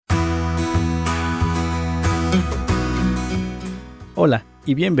Hola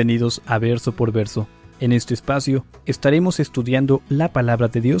y bienvenidos a Verso por Verso. En este espacio estaremos estudiando la Palabra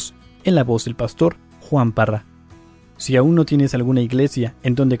de Dios en la voz del pastor Juan Parra. Si aún no tienes alguna iglesia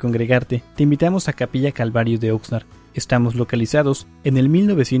en donde congregarte, te invitamos a Capilla Calvario de Oxnard. Estamos localizados en el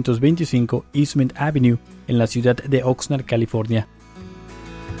 1925 Eastman Avenue, en la ciudad de Oxnard, California.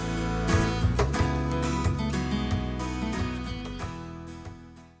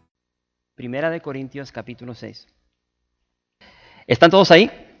 Primera de Corintios, capítulo 6. ¿Están todos ahí?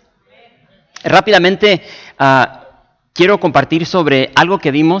 Rápidamente, quiero compartir sobre algo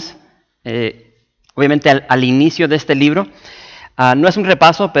que vimos, obviamente al inicio de este libro. No es un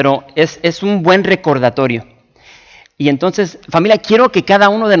repaso, pero es un buen recordatorio. Y entonces, familia, quiero que cada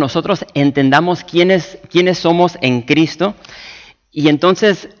uno de nosotros entendamos quiénes somos en Cristo. Y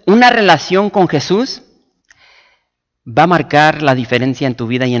entonces, una relación con Jesús va a marcar la diferencia en tu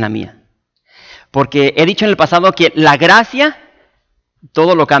vida y en la mía. Porque he dicho en el pasado que la gracia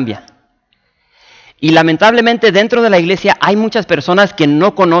todo lo cambia. Y lamentablemente dentro de la iglesia hay muchas personas que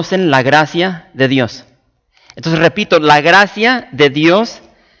no conocen la gracia de Dios. Entonces repito, la gracia de Dios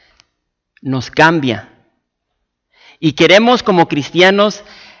nos cambia. Y queremos como cristianos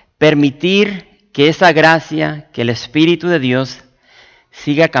permitir que esa gracia, que el Espíritu de Dios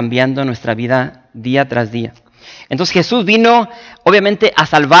siga cambiando nuestra vida día tras día. Entonces Jesús vino obviamente a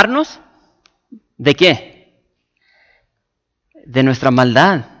salvarnos. ¿De qué? De nuestra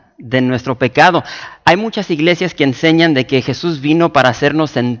maldad, de nuestro pecado. Hay muchas iglesias que enseñan de que Jesús vino para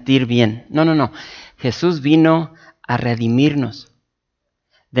hacernos sentir bien. No. Jesús vino a redimirnos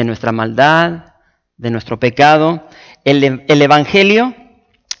de nuestra maldad, de nuestro pecado. El Evangelio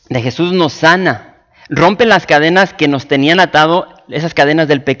de Jesús nos sana, rompe las cadenas que nos tenían atado, esas cadenas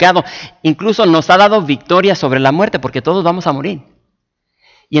del pecado. Incluso nos ha dado victoria sobre la muerte, porque todos vamos a morir.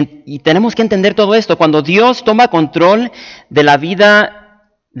 Y tenemos que entender todo esto. Cuando Dios toma control de la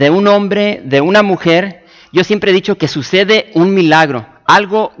vida de un hombre, de una mujer, yo siempre he dicho que sucede un milagro,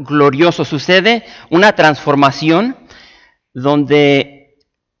 algo glorioso, sucede una transformación donde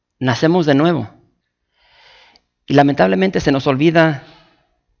nacemos de nuevo. Y lamentablemente se nos olvida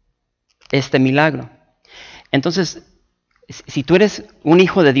este milagro. Entonces, si tú eres un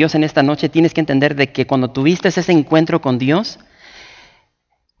hijo de Dios en esta noche, tienes que entender de que cuando tuviste ese encuentro con Dios,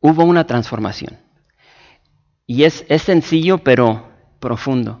 hubo una transformación. Y es sencillo, pero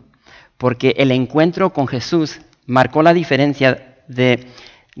profundo. Porque el encuentro con Jesús marcó la diferencia de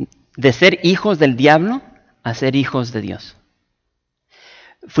ser hijos del diablo a ser hijos de Dios.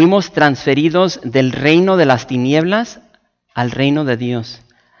 Fuimos transferidos del reino de las tinieblas al reino de Dios.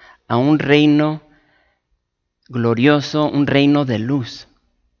 A un reino glorioso, un reino de luz.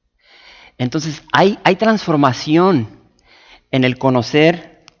 Entonces hay transformación en el conocer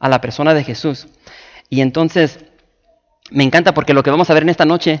a la persona de Jesús. Y entonces me encanta porque lo que vamos a ver en esta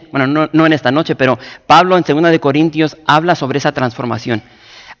noche, bueno, no en esta noche, pero Pablo en 2 de Corintios habla sobre esa transformación,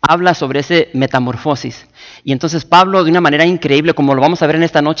 habla sobre ese metamorfosis. Y entonces Pablo, de una manera increíble, como lo vamos a ver en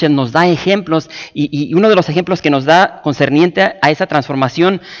esta noche, nos da ejemplos, y uno de los ejemplos que nos da concerniente a esa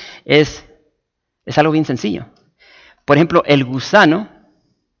transformación es algo bien sencillo. Por ejemplo, el gusano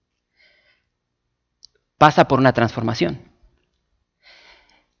pasa por una transformación.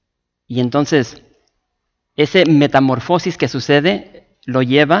 Y entonces, ese metamorfosis que sucede lo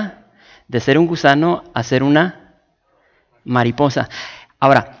lleva de ser un gusano a ser una mariposa.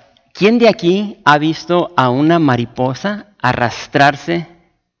 Ahora, ¿quién de aquí ha visto a una mariposa arrastrarse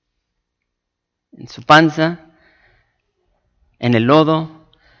en su panza, en el lodo?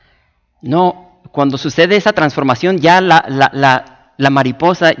 No, cuando sucede esa transformación, ya la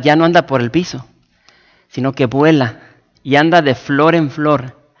mariposa ya no anda por el piso, sino que vuela y anda de flor en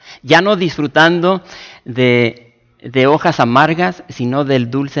flor. Ya no disfrutando de hojas amargas, sino del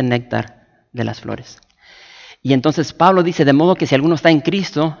dulce néctar de las flores. Y entonces Pablo dice, de modo que si alguno está en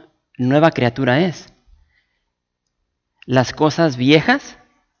Cristo, nueva criatura es. Las cosas viejas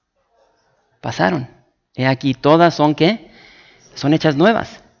pasaron. He aquí, todas son ¿qué? Son hechas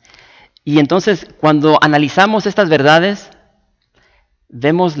nuevas. Y entonces, cuando analizamos estas verdades,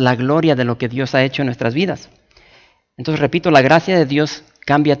 vemos la gloria de lo que Dios ha hecho en nuestras vidas. Entonces, repito, la gracia de Dios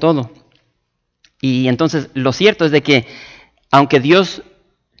cambia todo. Y entonces lo cierto es de que aunque Dios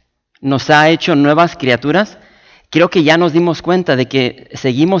nos ha hecho nuevas criaturas, creo que ya nos dimos cuenta de que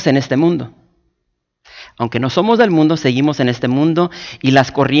seguimos en este mundo. Aunque no somos del mundo, seguimos en este mundo y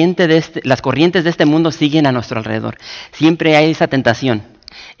las corrientes de este mundo siguen a nuestro alrededor. Siempre hay esa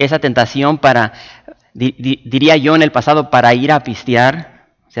tentación para, diría yo en el pasado, para ir a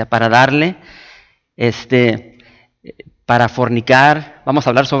pistear, o sea, para darle, para fornicar. Vamos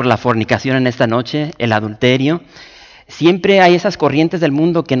a hablar sobre la fornicación en esta noche, el adulterio. siempre hay esas corrientes del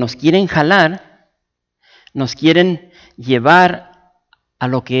mundo que nos quieren jalar, nos quieren llevar a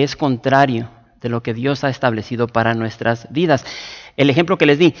lo que es contrario de lo que Dios ha establecido para nuestras vidas. El ejemplo que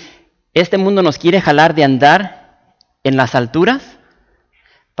les di, este mundo nos quiere jalar de andar en las alturas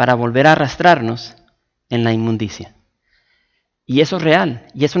para volver a arrastrarnos en la inmundicia. Y eso es real,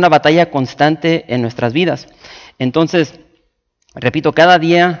 y es una batalla constante en nuestras vidas. Entonces, repito, cada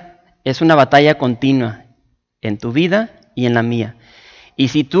día es una batalla continua en tu vida y en la mía. Y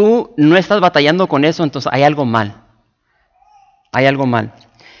si tú no estás batallando con eso, entonces hay algo mal. Hay algo mal.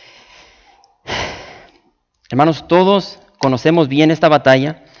 Hermanos, todos conocemos bien esta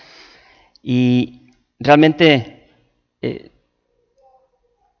batalla y realmente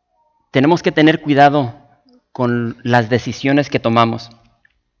tenemos que tener cuidado con las decisiones que tomamos.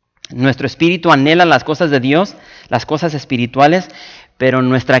 Nuestro espíritu anhela las cosas de Dios, las cosas espirituales, pero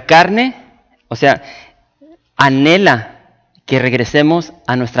nuestra carne, anhela que regresemos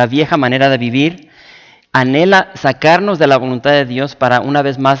a nuestra vieja manera de vivir, anhela sacarnos de la voluntad de Dios para una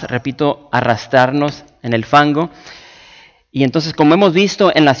vez más, repito, arrastrarnos en el fango. Y entonces, como hemos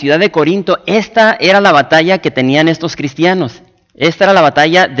visto en la ciudad de Corinto, esta era la batalla que tenían estos cristianos. Esta era la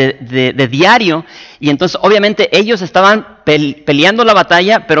batalla de diario. Y entonces, obviamente, ellos estaban peleando la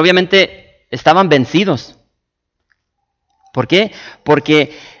batalla, pero obviamente estaban vencidos. ¿Por qué?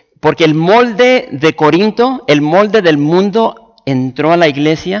 Porque el molde de Corinto, el molde del mundo, entró a la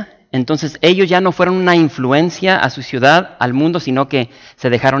iglesia. Entonces, ellos ya no fueron una influencia a su ciudad, al mundo, sino que se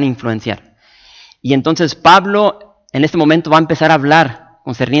dejaron influenciar. Y entonces Pablo en este momento va a empezar a hablar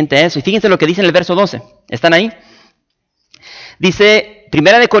concerniente a eso. Y fíjense lo que dice en el verso 12. ¿Están ahí? Dice,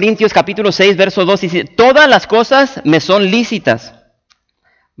 1 Corintios capítulo 6, verso 2, dice, todas las cosas me son lícitas,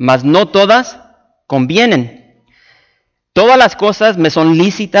 mas no todas convienen. Todas las cosas me son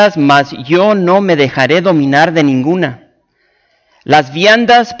lícitas, mas yo no me dejaré dominar de ninguna. Las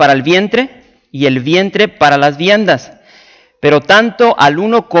viandas para el vientre y el vientre para las viandas, pero tanto al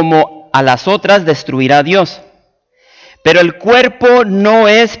uno como a las otras destruirá Dios. Pero el cuerpo no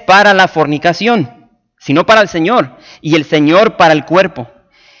es para la fornicación, sino para el Señor, y el Señor para el cuerpo.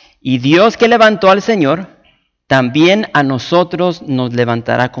 Y Dios que levantó al Señor, también a nosotros nos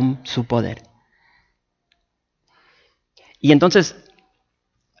levantará con su poder. Y entonces,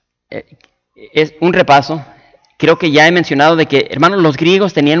 es un repaso. Creo que ya he mencionado de que, hermanos, los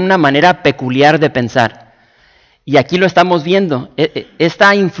griegos tenían una manera peculiar de pensar. Y aquí lo estamos viendo.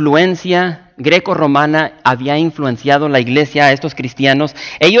 Esta influencia greco-romana había influenciado la iglesia a estos cristianos.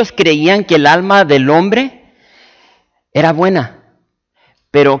 Ellos creían que el alma del hombre era buena,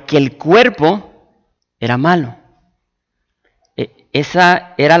 pero que el cuerpo era malo.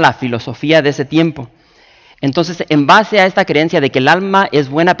 Esa era la filosofía de ese tiempo. Entonces, en base a esta creencia de que el alma es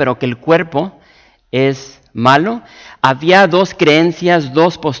buena, pero que el cuerpo es malo, había dos creencias,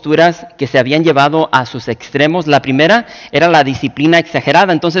 dos posturas que se habían llevado a sus extremos. La primera era la disciplina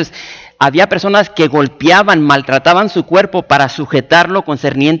exagerada. Entonces, había personas que golpeaban, maltrataban su cuerpo para sujetarlo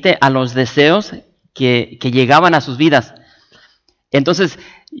concerniente a los deseos que llegaban a sus vidas. Entonces,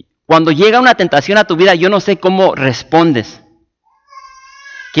 cuando llega una tentación a tu vida, yo no sé cómo respondes.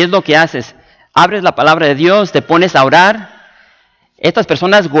 ¿Qué es lo que haces? Abres la palabra de Dios, te pones a orar. Estas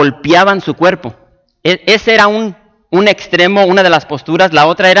personas golpeaban su cuerpo. Ese era un extremo, una de las posturas. La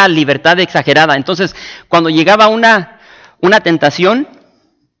otra era libertad exagerada. Entonces, cuando llegaba una tentación,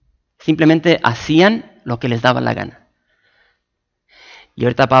 simplemente hacían lo que les daba la gana. Y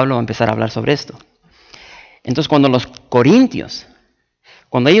ahorita Pablo va a empezar a hablar sobre esto. Entonces, cuando los corintios,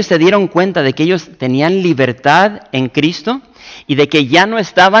 cuando ellos se dieron cuenta de que ellos tenían libertad en Cristo y de que ya no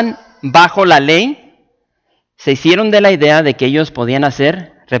estaban bajo la ley, se hicieron de la idea de que ellos podían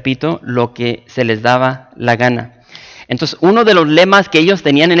hacer, repito, lo que se les daba la gana. Entonces, uno de los lemas que ellos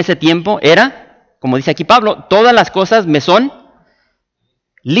tenían en ese tiempo era, como dice aquí Pablo, todas las cosas me son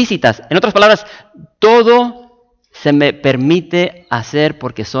lícitas. En otras palabras, todo se me permite hacer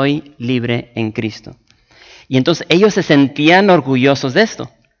porque soy libre en Cristo. Y entonces ellos se sentían orgullosos de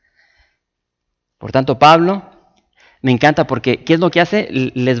esto. Por tanto, Pablo me encanta porque, ¿qué es lo que hace?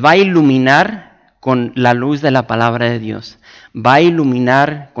 Les va a iluminar con la luz de la palabra de Dios. Va a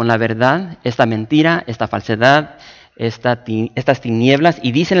iluminar con la verdad esta mentira, esta falsedad, estas tinieblas.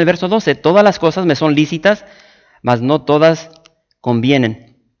 Y dice en el verso 12, todas las cosas me son lícitas, mas no todas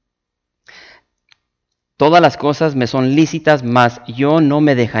convienen. Todas las cosas me son lícitas, mas yo no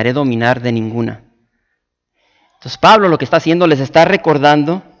me dejaré dominar de ninguna. Entonces Pablo lo que está haciendo, les está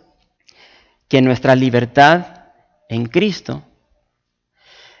recordando que nuestra libertad en Cristo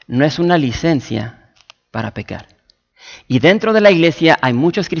no es una licencia para pecar. Y dentro de la iglesia hay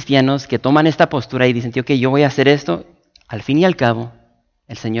muchos cristianos que toman esta postura y dicen, tío, que yo voy a hacer esto al fin y al cabo,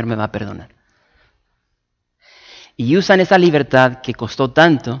 el Señor me va a perdonar. Y usan esa libertad que costó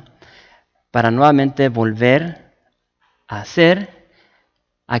tanto para nuevamente volver a hacer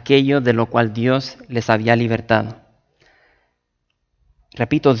aquello de lo cual Dios les había libertado.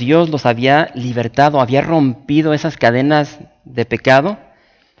 Repito, Dios los había libertado, había rompido esas cadenas de pecado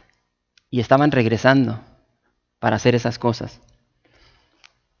y estaban regresando para hacer esas cosas.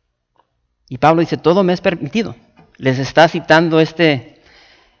 Y Pablo dice, todo me es permitido. Les está citando este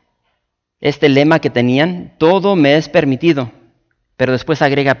lema que tenían, todo me es permitido. Pero después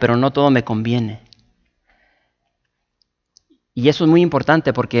agrega, pero no todo me conviene. Y eso es muy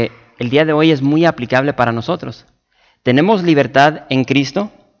importante porque el día de hoy es muy aplicable para nosotros. Tenemos libertad en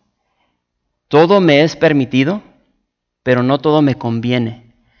Cristo, todo me es permitido, pero no todo me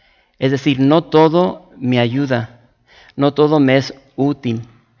conviene. Es decir, no todo me ayuda, no todo me es útil,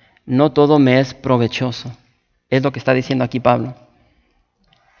 no todo me es provechoso. Es lo que está diciendo aquí Pablo.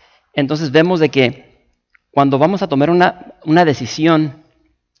 Entonces vemos de que cuando vamos a tomar una decisión,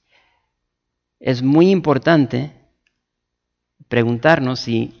 es muy importante preguntarnos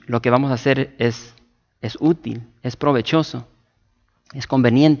si lo que vamos a hacer es útil, es provechoso, es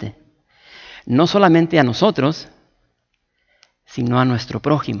conveniente. No solamente a nosotros, sino a nuestro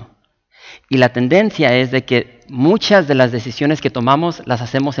prójimo. Y la tendencia es de que muchas de las decisiones que tomamos las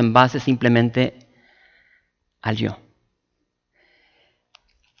hacemos en base simplemente al yo.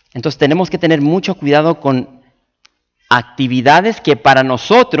 Entonces tenemos que tener mucho cuidado con actividades que para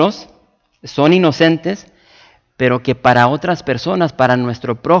nosotros son inocentes, pero que para otras personas, para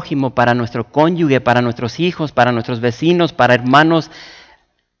nuestro prójimo, para nuestro cónyuge, para nuestros hijos, para nuestros vecinos, para hermanos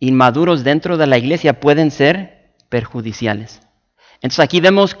inmaduros dentro de la iglesia pueden ser perjudiciales. Entonces aquí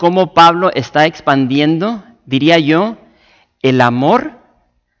vemos cómo Pablo está expandiendo, diría yo, el amor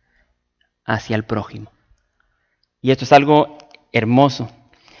hacia el prójimo. Y esto es algo hermoso.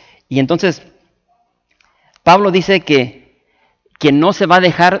 Y entonces, Pablo dice que no se va a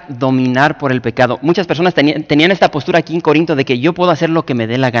dejar dominar por el pecado. Muchas personas tenían esta postura aquí en Corinto de que yo puedo hacer lo que me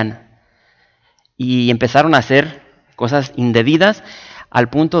dé la gana. Y empezaron a hacer cosas indebidas al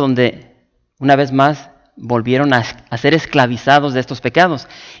punto donde, una vez más, volvieron a ser esclavizados de estos pecados.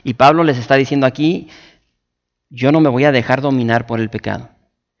 Y Pablo les está diciendo aquí, yo no me voy a dejar dominar por el pecado.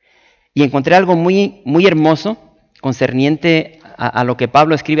 Y encontré algo muy, muy hermoso concerniente a lo que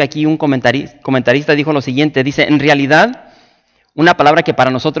Pablo escribe aquí. Un comentarista dijo lo siguiente, dice, en realidad, una palabra que para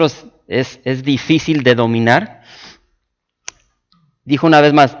nosotros es difícil de dominar, dijo una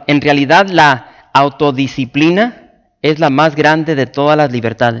vez más, en realidad la autodisciplina es la más grande de todas las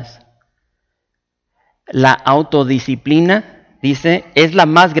libertades. La autodisciplina, dice, es la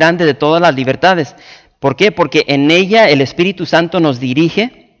más grande de todas las libertades. ¿Por qué? Porque en ella el Espíritu Santo nos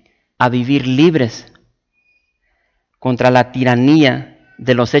dirige a vivir libres contra la tiranía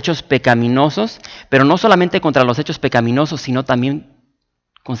de los hechos pecaminosos, pero no solamente contra los hechos pecaminosos, sino también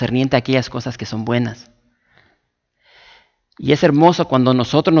concerniente a aquellas cosas que son buenas. Y es hermoso cuando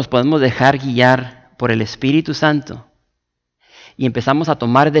nosotros nos podemos dejar guiar por el Espíritu Santo y empezamos a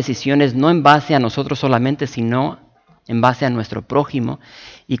tomar decisiones no en base a nosotros solamente, sino en base a nuestro prójimo,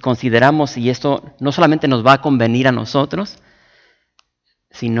 y consideramos si esto no solamente nos va a convenir a nosotros,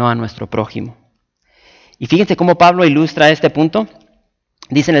 sino a nuestro prójimo. Y fíjense cómo Pablo ilustra este punto.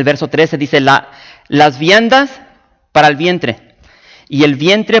 Dice en el verso 13, dice, las viandas para el vientre, y el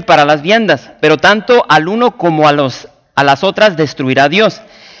vientre para las viandas, pero tanto al uno como a las otras destruirá Dios.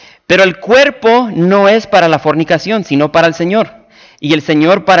 Pero el cuerpo no es para la fornicación, sino para el Señor, y el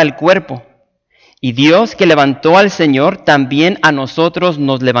Señor para el cuerpo. Y Dios que levantó al Señor, también a nosotros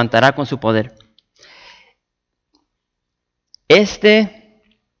nos levantará con su poder. Este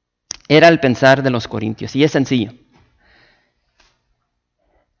era el pensar de los corintios, y es sencillo.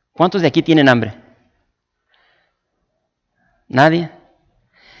 ¿Cuántos de aquí tienen hambre? ¿Nadie?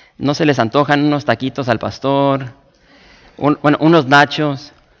 ¿No se les antojan unos taquitos al pastor? Unos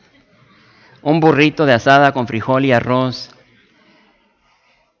nachos, un burrito de asada con frijol y arroz,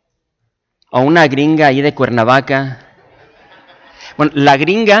 o una gringa ahí de Cuernavaca. Bueno, la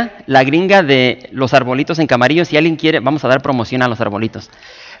gringa de los arbolitos en Camarillo, si alguien quiere, vamos a dar promoción a los arbolitos.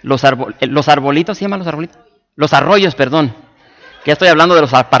 Los arbolitos, ¿se llaman los arbolitos? Los arroyos, perdón. Que ya estoy hablando de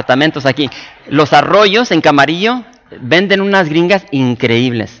los apartamentos aquí. Los arroyos en Camarillo venden unas gringas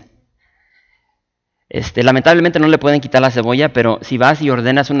increíbles. Lamentablemente no le pueden quitar la cebolla, pero si vas y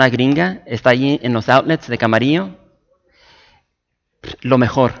ordenas una gringa, está allí en los outlets de Camarillo, lo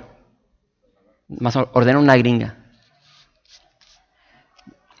mejor. Más ordena una gringa.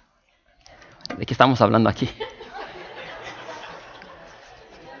 ¿De qué estamos hablando aquí?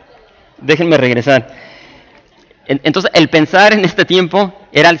 Déjenme regresar. Entonces, el pensar en este tiempo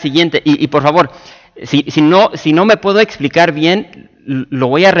era el siguiente. Y por favor, si no me puedo explicar bien, lo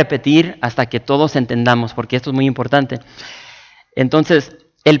voy a repetir hasta que todos entendamos, porque esto es muy importante. Entonces,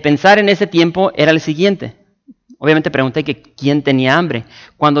 el pensar en ese tiempo era el siguiente. Obviamente pregunté que quién tenía hambre.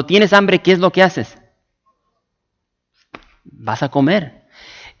 Cuando tienes hambre, ¿qué es lo que haces? Vas a comer.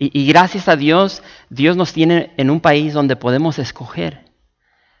 Y gracias a Dios, Dios nos tiene en un país donde podemos escoger.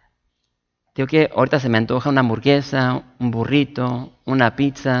 Digo que ahorita se me antoja una hamburguesa, un burrito, una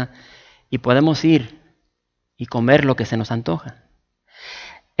pizza, y podemos ir y comer lo que se nos antoja.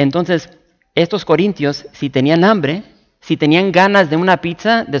 Entonces, estos corintios, si tenían hambre, si tenían ganas de una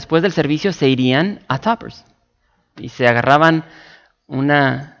pizza, después del servicio se irían a Toppers. Y se agarraban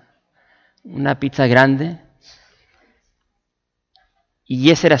una pizza grande. Y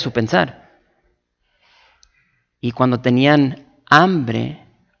ese era su pensar. Y cuando tenían hambre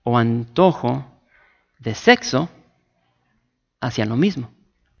o antojo de sexo, hacían lo mismo.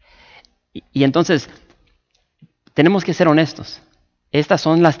 Y entonces, tenemos que ser honestos. Estas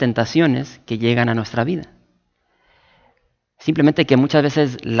son las tentaciones que llegan a nuestra vida. Simplemente que muchas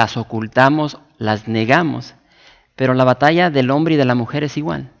veces las ocultamos, las negamos, pero la batalla del hombre y de la mujer es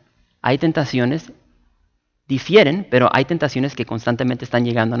igual. Hay tentaciones, difieren, pero hay tentaciones que constantemente están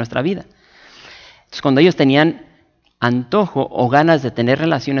llegando a nuestra vida. Entonces, cuando ellos tenían antojo o ganas de tener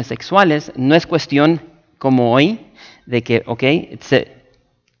relaciones sexuales, no es cuestión como hoy, de que,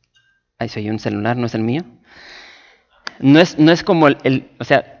 ahí soy un celular, no es el mío. No es como o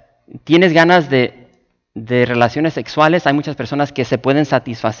sea, tienes ganas de relaciones sexuales, hay muchas personas que se pueden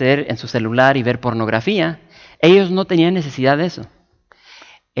satisfacer en su celular y ver pornografía. Ellos no tenían necesidad de eso.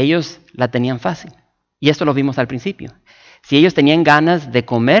 Ellos la tenían fácil. Y esto lo vimos al principio. Si ellos tenían ganas de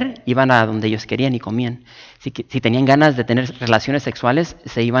comer, iban a donde ellos querían y comían. Si tenían ganas de tener relaciones sexuales,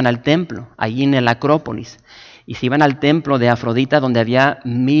 se iban al templo, allí en el Acrópolis. Y se iban al templo de Afrodita, donde había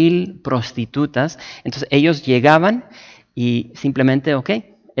 1000 prostitutas. Entonces ellos llegaban y simplemente,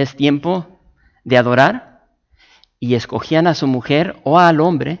 es tiempo de adorar. Y escogían a su mujer o al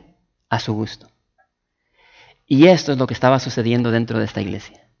hombre a su gusto. Y esto es lo que estaba sucediendo dentro de esta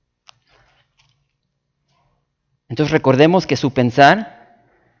iglesia. Entonces recordemos que su pensar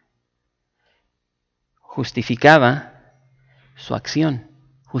justificaba su acción,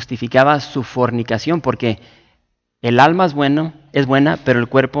 justificaba su fornicación, porque el alma es buena, pero el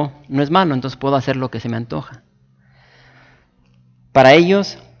cuerpo no es malo, entonces puedo hacer lo que se me antoja. Para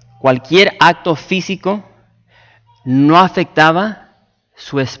ellos, cualquier acto físico no afectaba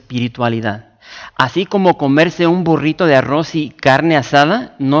su espiritualidad. Así como comerse un burrito de arroz y carne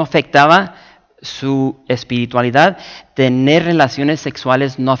asada no afectaba su espiritualidad, tener relaciones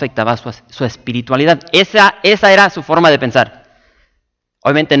sexuales no afectaba su espiritualidad. Esa era su forma de pensar.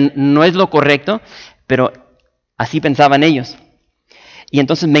 Obviamente no es lo correcto, pero así pensaban ellos. Y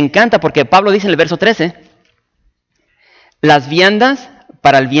entonces me encanta porque Pablo dice en el verso 13, las viandas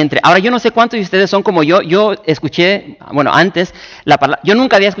para el vientre. Ahora yo no sé cuántos de ustedes son como yo escuché, antes, yo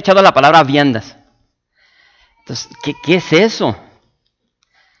nunca había escuchado la palabra viandas. Entonces, ¿qué es eso?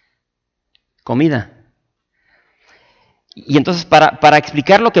 Comida. Y entonces para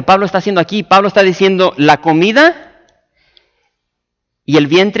explicar lo que Pablo está haciendo aquí, Pablo está diciendo la comida y el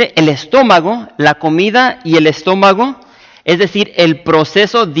vientre, el estómago, la comida y el estómago, es decir, el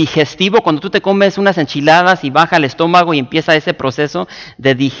proceso digestivo, cuando tú te comes unas enchiladas y baja el estómago y empieza ese proceso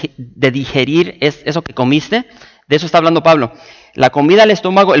de digerir eso que comiste, de eso está hablando Pablo. La comida, el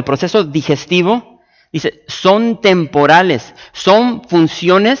estómago, el proceso digestivo, dice, son temporales, son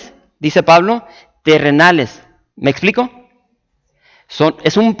funciones, dice Pablo, terrenales. ¿Me explico?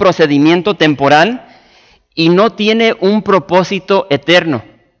 Es un procedimiento temporal y no tiene un propósito eterno.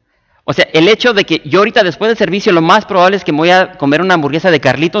 O sea, el hecho de que yo ahorita después del servicio lo más probable es que me voy a comer una hamburguesa de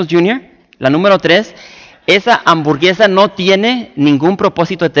Carlitos Jr., la número 3, esa hamburguesa no tiene ningún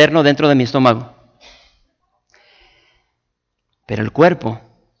propósito eterno dentro de mi estómago. Pero el cuerpo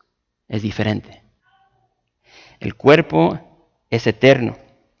es diferente. El cuerpo es eterno.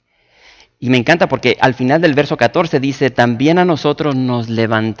 Y me encanta porque al final del verso 14 dice, también a nosotros nos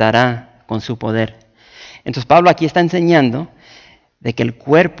levantará con su poder. Entonces Pablo aquí está enseñando de que el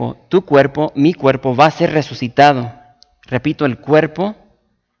cuerpo, tu cuerpo, mi cuerpo va a ser resucitado. Repito, el cuerpo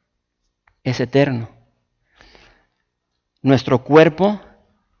es eterno. Nuestro cuerpo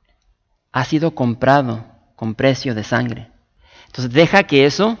ha sido comprado con precio de sangre. Entonces deja que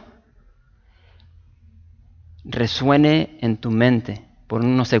eso resuene en tu mente por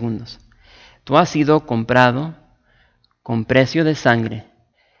unos segundos. Tú has sido comprado con precio de sangre.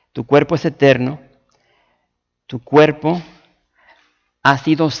 Tu cuerpo es eterno. Tu cuerpo ha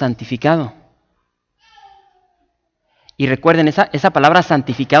sido santificado. Y recuerden, esa palabra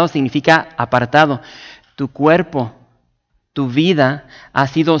santificado significa apartado. Tu cuerpo, tu vida ha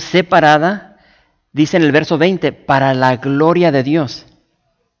sido separada, dice en el verso 20, para la gloria de Dios.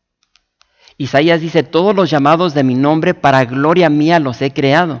 Isaías dice, todos los llamados de mi nombre para gloria mía los he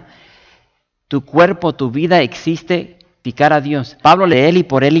creado. Tu cuerpo, tu vida existe picar a Dios. Pablo de él y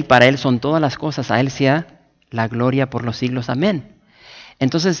para él son todas las cosas. A él sea la gloria por los siglos. Amén.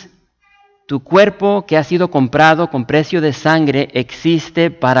 Entonces, tu cuerpo que ha sido comprado con precio de sangre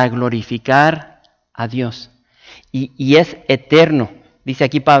existe para glorificar a Dios. Y es eterno, dice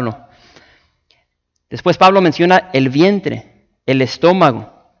aquí Pablo. Después Pablo menciona el vientre, el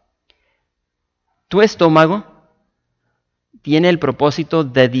estómago. Tu estómago tiene el propósito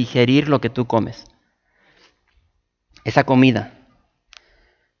de digerir lo que tú comes. Esa comida.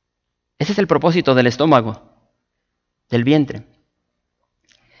 Ese es el propósito del estómago, del vientre.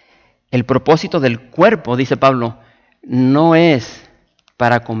 El propósito del cuerpo, dice Pablo, no es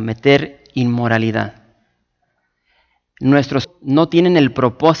para cometer inmoralidad. Nuestros no tienen el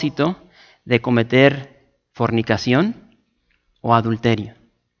propósito de cometer fornicación o adulterio.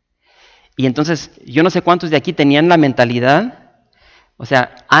 Y entonces, yo no sé cuántos de aquí tenían la mentalidad, o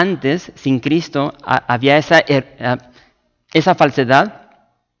sea, antes, sin Cristo, había esa falsedad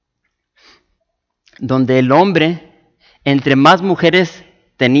donde el hombre, entre más mujeres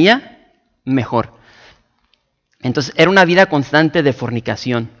tenía, mejor. Entonces, era una vida constante de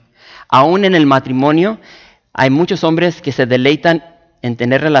fornicación. Aún en el matrimonio, hay muchos hombres que se deleitan en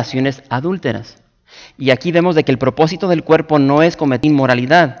tener relaciones adúlteras. Y aquí vemos de que el propósito del cuerpo no es cometer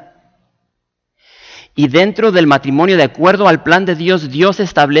inmoralidad. Y dentro del matrimonio, de acuerdo al plan de Dios, Dios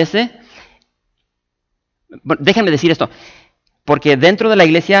establece, déjenme decir esto, porque dentro de la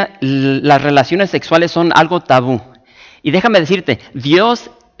iglesia las relaciones sexuales son algo tabú. Y déjame decirte, Dios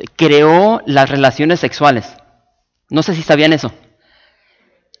creó las relaciones sexuales. No sé si sabían eso.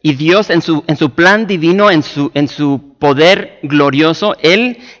 Y Dios en su plan divino, en su poder glorioso,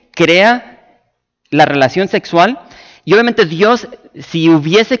 Él crea la relación sexual. Y obviamente Dios, si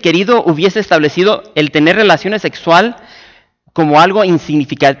hubiese querido, hubiese establecido el tener relaciones sexual como algo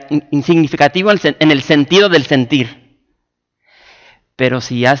insignificativo en el sentido del sentir. Pero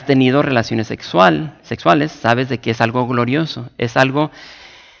si has tenido relaciones sexuales, sabes de que es algo glorioso, es algo...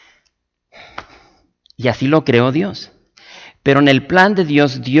 Y así lo creó Dios. Pero en el plan de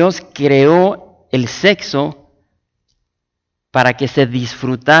Dios, Dios creó el sexo para que se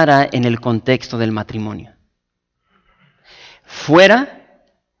disfrutara en el contexto del matrimonio. Fuera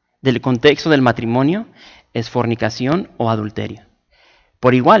del contexto del matrimonio es fornicación o adulterio.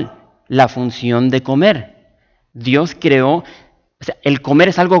 Por igual, la función de comer. Dios creó, o sea, el comer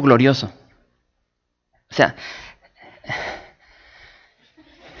es algo glorioso. O sea,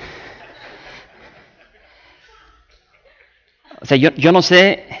 yo no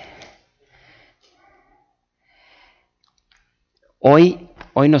sé, hoy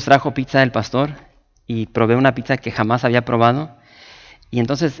nos trajo pizza el pastor y probé una pizza que jamás había probado. Y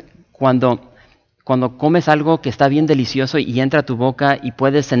entonces, cuando comes algo que está bien delicioso y entra a tu boca y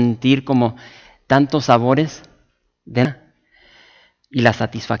puedes sentir como tantos sabores, y la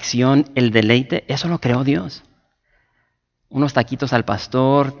satisfacción, el deleite, eso lo creó Dios. Unos taquitos al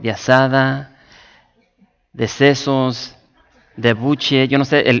pastor, de asada, de sesos, de buche, yo no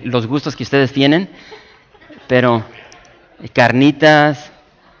sé los gustos que ustedes tienen, pero carnitas.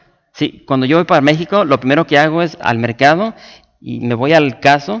 Sí, cuando yo voy para México, lo primero que hago es al mercado y me voy al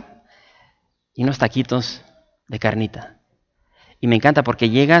caso y unos taquitos de carnita. Y me encanta porque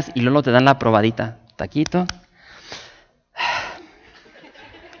llegas y luego te dan la probadita. Taquito.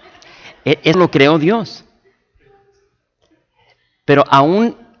 Eso lo creó Dios. Pero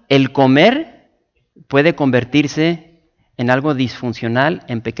aún el comer puede convertirse en algo disfuncional,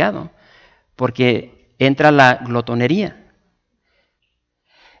 en pecado, porque entra la glotonería.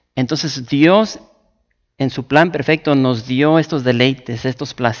 Entonces Dios, en su plan perfecto, nos dio estos deleites,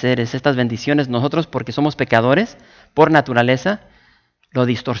 estos placeres, estas bendiciones. Nosotros, porque somos pecadores, por naturaleza, lo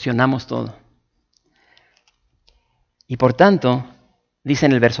distorsionamos todo. Y por tanto, dice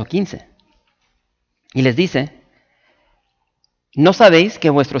en el verso 15, y les dice, ¿no sabéis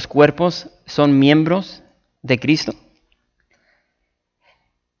que vuestros cuerpos son miembros de Cristo?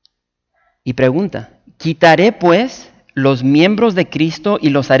 Y pregunta, ¿quitaré pues los miembros de Cristo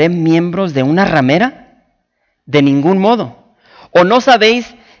y los haré miembros de una ramera? De ningún modo. ¿O no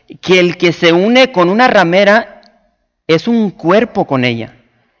sabéis que el que se une con una ramera es un cuerpo con ella?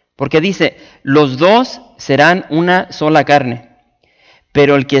 Porque dice, los dos serán una sola carne.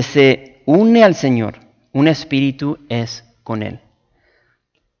 Pero el que se une al Señor, un espíritu es con él.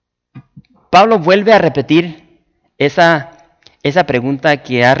 Pablo vuelve a repetir esa pregunta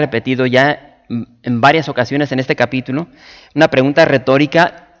que ha repetido ya en varias ocasiones en este capítulo, una pregunta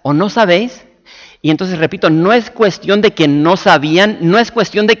retórica, ¿o no sabéis? Y entonces repito, no es cuestión de que no sabían, no es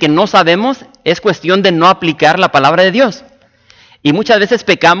cuestión de que no sabemos, es cuestión de no aplicar la palabra de Dios. Y muchas veces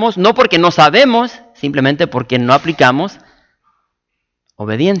pecamos no porque no sabemos, simplemente porque no aplicamos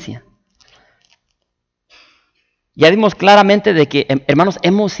obediencia. Ya vimos claramente de que, hermanos,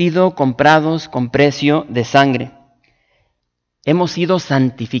 hemos sido comprados con precio de sangre. Hemos sido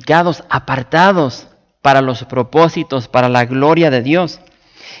santificados, apartados para los propósitos, para la gloria de Dios.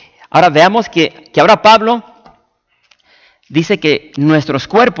 Ahora veamos que ahora Pablo dice que nuestros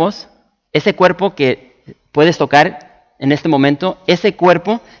cuerpos, ese cuerpo que puedes tocar en este momento, ese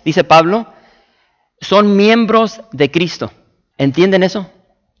cuerpo, dice Pablo, son miembros de Cristo. ¿Entienden eso?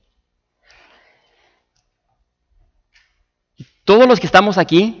 Todos los que estamos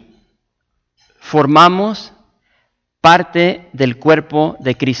aquí formamos parte del cuerpo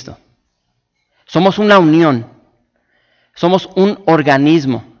de Cristo. Somos una unión. Somos un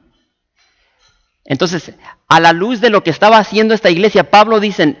organismo. Entonces, a la luz de lo que estaba haciendo esta iglesia, Pablo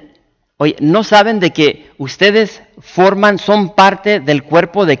dice, oye, ¿no saben de que ustedes son parte del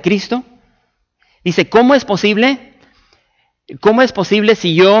cuerpo de Cristo? Dice, ¿cómo es posible? ¿Cómo es posible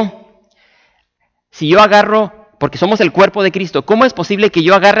si yo agarro, porque somos el cuerpo de Cristo, ¿cómo es posible que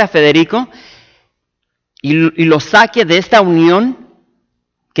yo agarre a Federico y lo saque de esta unión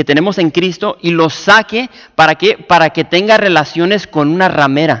que tenemos en Cristo y lo saque para que tenga relaciones con una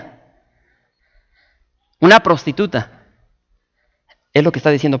ramera? Una prostituta. Es lo que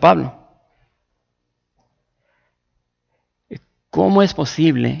está diciendo Pablo. ¿Cómo es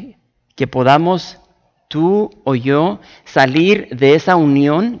posible que podamos, tú o yo, salir de esa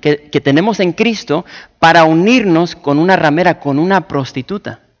unión que tenemos en Cristo para unirnos con una ramera, con una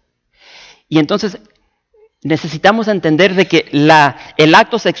prostituta? Y entonces necesitamos entender de que el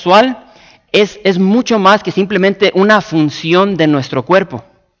acto sexual es mucho más que simplemente una función de nuestro cuerpo.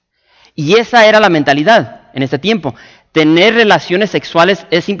 Y esa era la mentalidad en este tiempo. Tener relaciones sexuales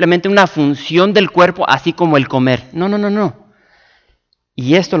es simplemente una función del cuerpo, así como el comer. No.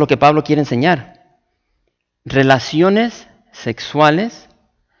 Y esto es lo que Pablo quiere enseñar. Relaciones sexuales,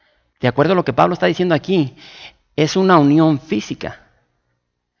 de acuerdo a lo que Pablo está diciendo aquí, es una unión física.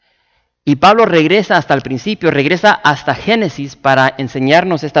 Y Pablo regresa hasta el principio, regresa hasta Génesis para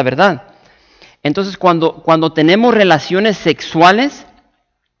enseñarnos esta verdad. Entonces, cuando tenemos relaciones sexuales,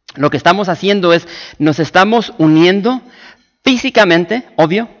 lo que estamos haciendo es, nos estamos uniendo físicamente,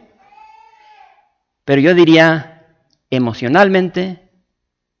 obvio, pero yo diría emocionalmente,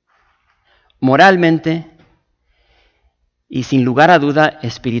 moralmente y sin lugar a duda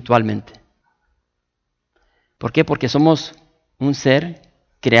espiritualmente. ¿Por qué? Porque somos un ser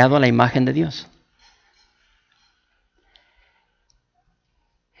creado a la imagen de Dios.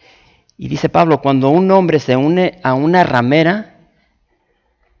 Y dice Pablo, cuando un hombre se une a una ramera,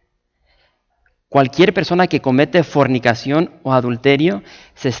 cualquier persona que comete fornicación o adulterio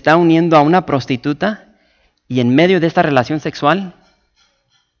se está uniendo a una prostituta y en medio de esta relación sexual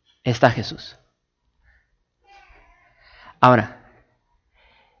está Jesús. Ahora,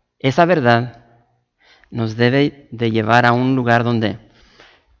 esa verdad nos debe de llevar a un lugar donde,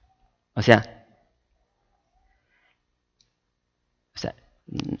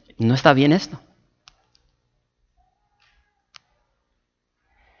 no está bien esto.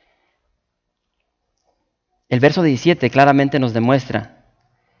 El verso 17 claramente nos demuestra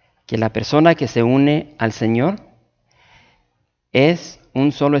que la persona que se une al Señor es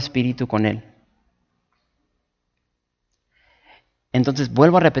un solo espíritu con Él. Entonces,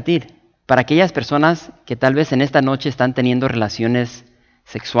 vuelvo a repetir, para aquellas personas que tal vez en esta noche están teniendo relaciones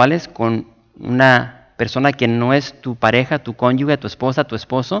sexuales con una persona que no es tu pareja, tu cónyuge, tu esposa, tu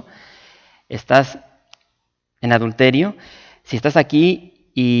esposo, estás en adulterio. Si estás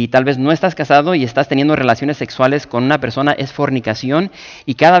aquí y tal vez no estás casado y estás teniendo relaciones sexuales con una persona, es fornicación.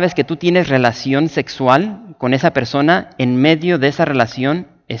 Y cada vez que tú tienes relación sexual con esa persona, en medio de esa relación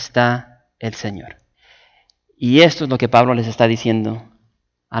está el Señor. Y esto es lo que Pablo les está diciendo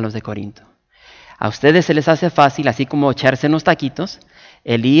a los de Corinto. A ustedes se les hace fácil, así como echarse unos taquitos,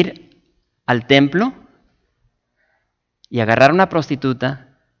 el ir al templo y agarrar a una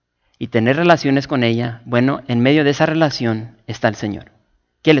prostituta y tener relaciones con ella. Bueno, en medio de esa relación está el Señor.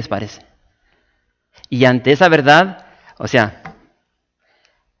 ¿Qué les parece? Y ante esa verdad,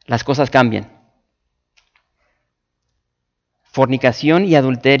 las cosas cambian. Fornicación y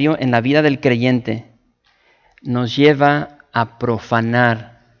adulterio en la vida del creyente nos lleva a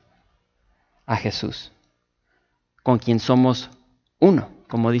profanar a Jesús, con quien somos uno,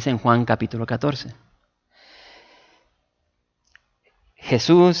 como dice en Juan capítulo 14.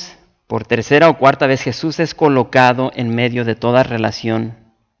 Jesús, por tercera o cuarta vez, Jesús es colocado en medio de toda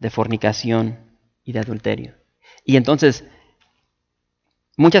relación de fornicación y de adulterio. Y entonces,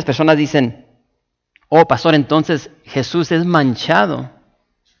 muchas personas dicen, oh, pastor, entonces Jesús es manchado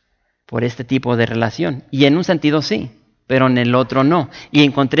por este tipo de relación. Y en un sentido sí, pero en el otro no. Y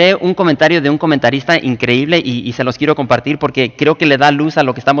encontré un comentario de un comentarista increíble y se los quiero compartir porque creo que le da luz a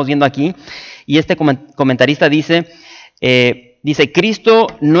lo que estamos viendo aquí. Y este comentarista dice, Cristo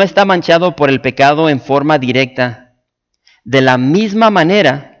no está manchado por el pecado en forma directa. De la misma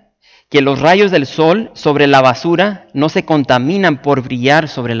manera que los rayos del sol sobre la basura no se contaminan por brillar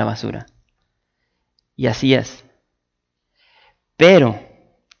sobre la basura. Y así es. Pero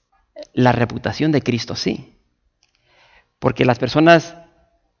la reputación de Cristo sí. Porque las personas,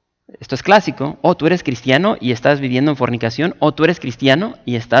 esto es clásico, o tú eres cristiano y estás viviendo en fornicación, o tú eres cristiano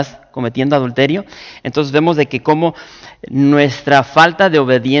y estás cometiendo adulterio. Entonces vemos de que como nuestra falta de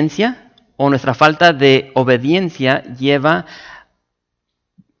obediencia o nuestra falta de obediencia lleva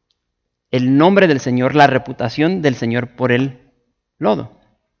el nombre del Señor, la reputación del Señor por el lodo.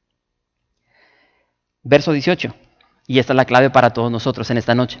 Verso 18, y esta es la clave para todos nosotros en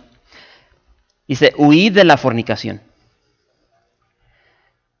esta noche. Dice, huid de la fornicación.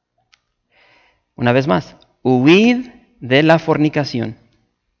 Una vez más, huid de la fornicación.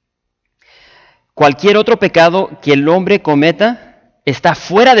 Cualquier otro pecado que el hombre cometa está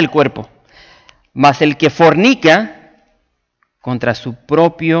fuera del cuerpo, mas el que fornica contra su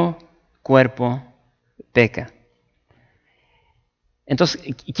propio cuerpo peca. Entonces,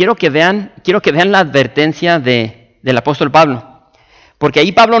 quiero que vean la advertencia del apóstol Pablo. Porque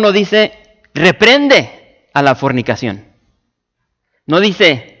ahí Pablo no dice, reprende a la fornicación. No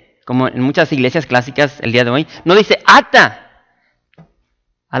dice, como en muchas iglesias clásicas el día de hoy, no dice, ata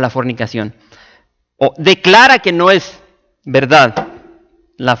a la fornicación. O declara que no es verdad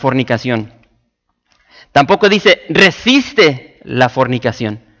la fornicación. Tampoco dice, resiste la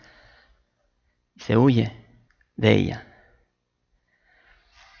fornicación. Se huye de ella.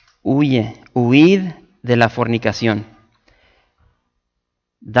 Huid de la fornicación.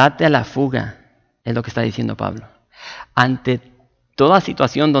 Date a la fuga, es lo que está diciendo Pablo. Ante toda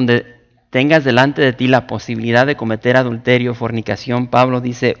situación donde tengas delante de ti la posibilidad de cometer adulterio, fornicación, Pablo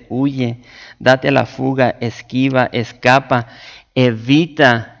dice, huye, date a la fuga, esquiva, escapa,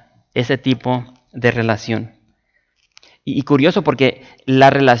 evita ese tipo de relación. Y curioso porque la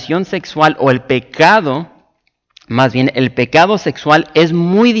relación sexual o el pecado, más bien, el pecado sexual es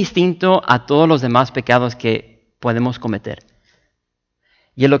muy distinto a todos los demás pecados que podemos cometer.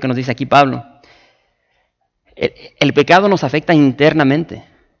 Y es lo que nos dice aquí Pablo. El pecado nos afecta internamente.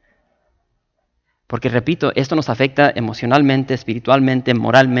 Porque, repito, esto nos afecta emocionalmente, espiritualmente,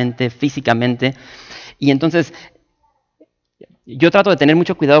 moralmente, físicamente. Y entonces, yo trato de tener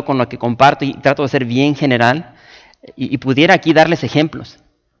mucho cuidado con lo que comparto y trato de ser bien general. Y pudiera aquí darles ejemplos.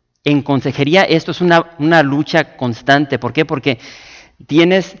 En consejería esto es una lucha constante. ¿Por qué? Porque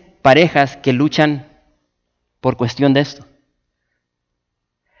tienes parejas que luchan por cuestión de esto.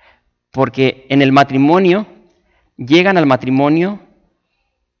 Porque en el matrimonio, llegan al matrimonio,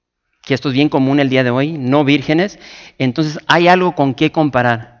 que esto es bien común el día de hoy, no vírgenes, entonces hay algo con qué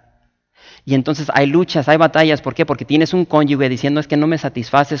comparar. Y entonces hay luchas, hay batallas. ¿Por qué? Porque tienes un cónyuge diciendo es que no me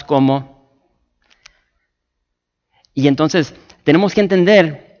satisfaces como... Y entonces tenemos que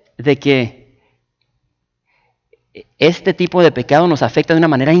entender de que este tipo de pecado nos afecta de una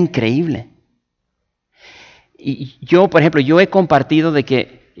manera increíble. Y yo, por ejemplo, yo he compartido de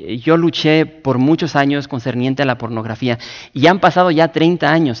que yo luché por muchos años concerniente a la pornografía y han pasado ya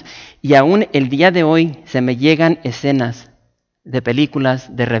 30 años y aún el día de hoy se me llegan escenas de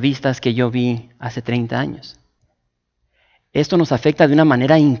películas, de revistas que yo vi hace 30 años. Esto nos afecta de una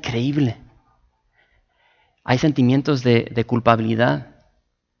manera increíble. Hay sentimientos de culpabilidad.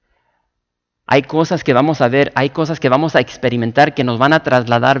 Hay cosas que vamos a ver, hay cosas que vamos a experimentar que nos van a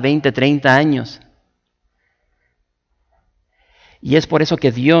trasladar 20, 30 años. Y es por eso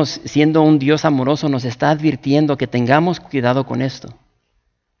que Dios, siendo un Dios amoroso, nos está advirtiendo que tengamos cuidado con esto.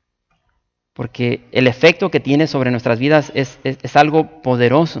 Porque el efecto que tiene sobre nuestras vidas es algo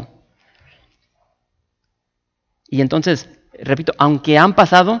poderoso. Y entonces, repito, aunque han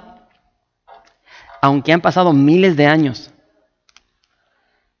pasado miles de años,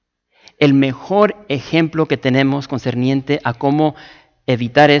 el mejor ejemplo que tenemos concerniente a cómo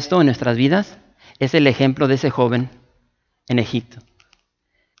evitar esto en nuestras vidas es el ejemplo de ese joven en Egipto,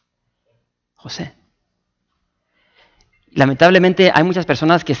 José. Lamentablemente hay muchas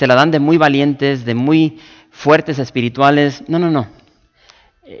personas que se la dan de muy valientes, de muy fuertes espirituales. No.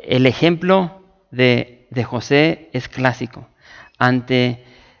 El ejemplo de José es clásico. ante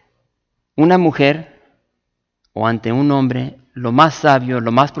una mujer o ante un hombre, lo más sabio,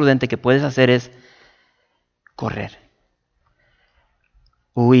 lo más prudente que puedes hacer es correr,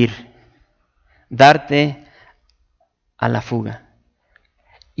 huir, darte a la fuga.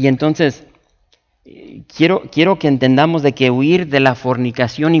 Y entonces, quiero que entendamos de que huir de la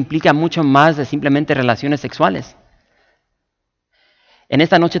fornicación implica mucho más de simplemente relaciones sexuales. En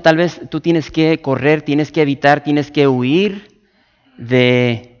esta noche tal vez tú tienes que correr, tienes que evitar, tienes que huir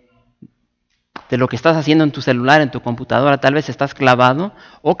de lo que estás haciendo en tu celular, en tu computadora. Tal vez estás clavado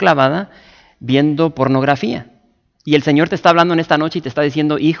o clavada viendo pornografía. Y el Señor te está hablando en esta noche y te está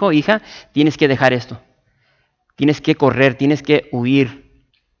diciendo, hijo, hija, tienes que dejar esto. Tienes que correr, tienes que huir.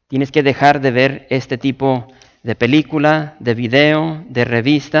 Tienes que dejar de ver este tipo de película, de video, de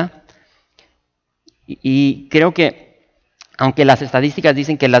revista. Y creo que, aunque las estadísticas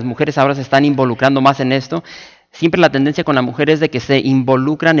dicen que las mujeres ahora se están involucrando más en esto, siempre la tendencia con la mujer es de que se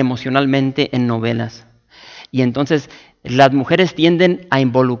involucran emocionalmente en novelas. Y entonces las mujeres tienden a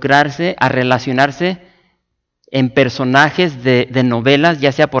involucrarse, a relacionarse en personajes de novelas,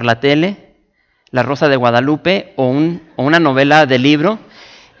 ya sea por la tele, La Rosa de Guadalupe o una novela de libro,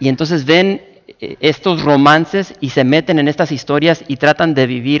 y entonces ven estos romances y se meten en estas historias y tratan de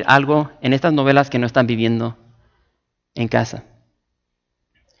vivir algo en estas novelas que no están viviendo en casa.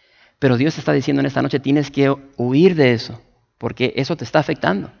 Pero Dios está diciendo en esta noche, tienes que huir de eso, porque eso te está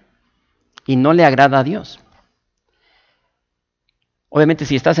afectando y no le agrada a Dios. Obviamente,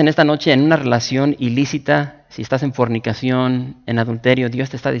 si estás en esta noche en una relación ilícita, si estás en fornicación, en adulterio,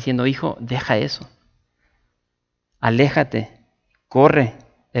 Dios te está diciendo, hijo, deja eso. Aléjate, corre,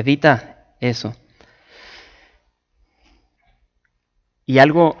 evita eso. Y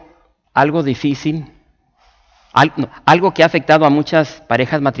algo difícil, algo que ha afectado a muchas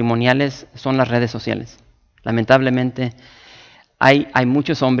parejas matrimoniales son las redes sociales. Lamentablemente, hay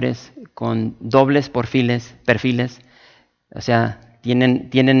muchos hombres con dobles perfiles, o sea,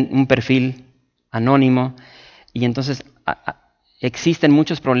 tienen un perfil anónimo, y entonces existen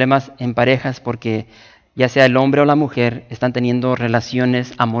muchos problemas en parejas porque ya sea el hombre o la mujer están teniendo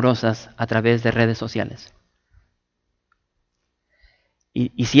relaciones amorosas a través de redes sociales.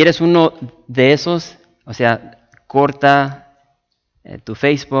 Y si eres uno de esos, o sea, corta tu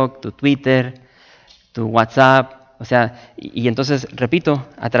Facebook, tu Twitter, tu WhatsApp, o sea, y entonces, repito,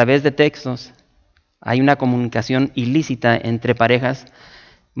 a través de textos hay una comunicación ilícita entre parejas,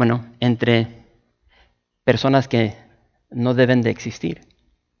 bueno, entre personas que no deben de existir.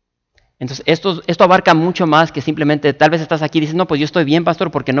 Entonces, esto abarca mucho más que simplemente, tal vez estás aquí y dices, no, pues yo estoy bien, pastor,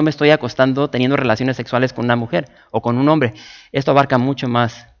 porque no me estoy acostando teniendo relaciones sexuales con una mujer o con un hombre. Esto abarca mucho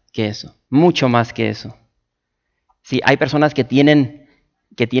más que eso, mucho más que eso. Sí, hay personas que tienen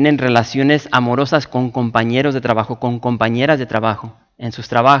relaciones amorosas con compañeros de trabajo, con compañeras de trabajo. En sus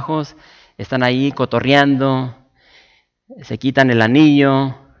trabajos están ahí cotorreando, se quitan el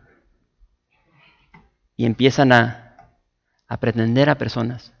anillo y empiezan a pretender a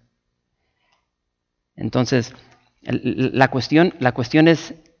personas. Entonces, la cuestión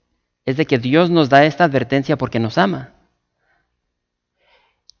es de que Dios nos da esta advertencia porque nos ama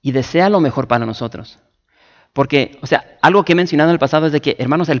y desea lo mejor para nosotros. Porque, o sea, algo que he mencionado en el pasado es de que,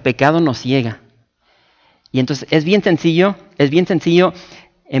 hermanos, el pecado nos ciega. Y entonces es bien sencillo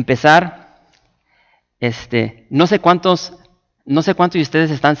empezar, no sé cuántos de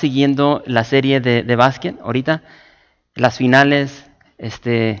ustedes están siguiendo la serie de básquet ahorita, las finales,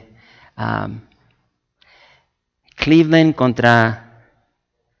 Cleveland contra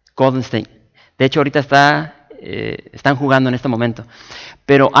Golden State. De hecho, ahorita están jugando en este momento.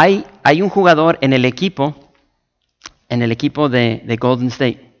 Pero hay un jugador en el equipo de Golden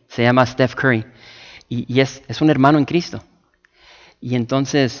State, se llama Steph Curry, y es un hermano en Cristo. Y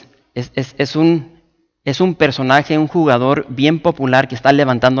entonces es un personaje, un jugador bien popular que está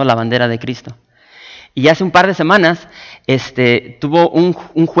levantando la bandera de Cristo. Y hace un par de semanas tuvo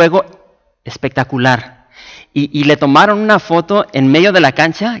un juego espectacular. Y le tomaron una foto en medio de la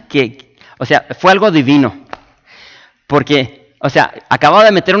cancha que, o sea, fue algo divino. Porque, o sea, acababa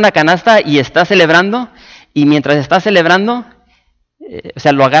de meter una canasta y está celebrando, y mientras está celebrando, o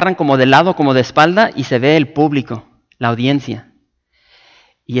sea, lo agarran como de lado, como de espalda, y se ve el público, la audiencia.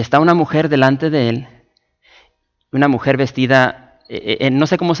 Y está una mujer delante de él, una mujer vestida, no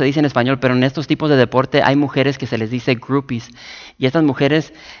sé cómo se dice en español, pero en estos tipos de deporte hay mujeres que se les dice groupies, y estas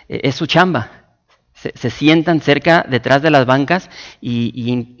mujeres es su chamba. Se sientan cerca, detrás de las bancas,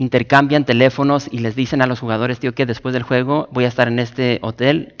 y intercambian teléfonos y les dicen a los jugadores, tío, que después del juego voy a estar en este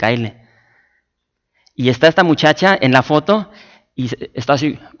hotel, cáele. Y está esta muchacha en la foto y está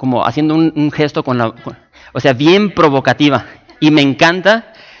así como haciendo un gesto o sea, bien provocativa. Y me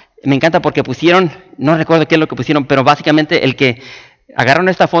encanta porque pusieron, no recuerdo qué es lo que pusieron, pero básicamente el que agarraron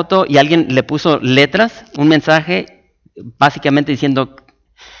esta foto y alguien le puso letras, un mensaje, básicamente diciendo,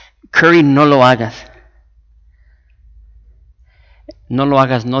 Curry, no lo hagas. No lo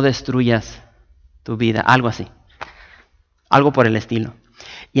hagas, no destruyas tu vida, algo así. Algo por el estilo.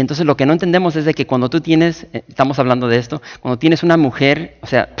 Y entonces lo que no entendemos es de que cuando tú tienes, estamos hablando de esto, cuando tienes una mujer, o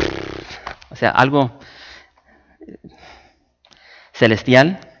sea, algo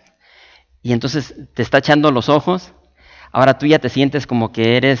celestial, y entonces te está echando los ojos, ahora tú ya te sientes como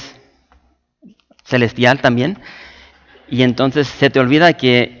que eres celestial también, y entonces se te olvida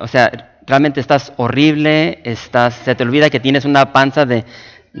que, o sea, realmente estás horrible, se te olvida que tienes una panza de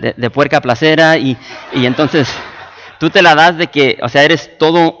puerca placera, y entonces tú te la das de que, o sea, eres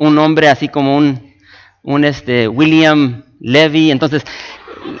todo un hombre así como un William Levy. Entonces,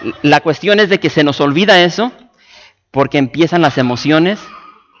 la cuestión es de que se nos olvida eso, porque empiezan las emociones,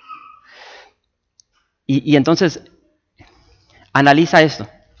 y entonces, analiza esto.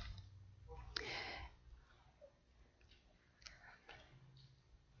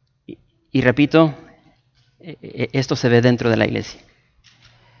 Y repito, esto se ve dentro de la iglesia.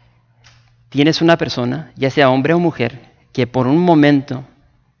 Tienes una persona, ya sea hombre o mujer, que por un momento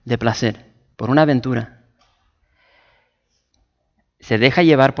de placer, por una aventura, se deja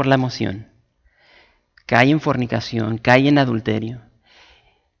llevar por la emoción, cae en fornicación, cae en adulterio.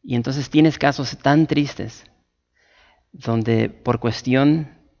 Y entonces tienes casos tan tristes donde por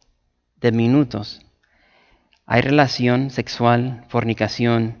cuestión de minutos hay relación sexual,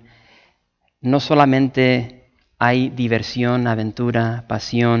 fornicación. No solamente hay diversión, aventura,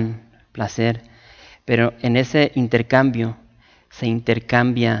 pasión, placer, pero en ese intercambio se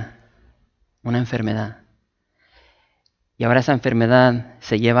intercambia una enfermedad. Y ahora esa enfermedad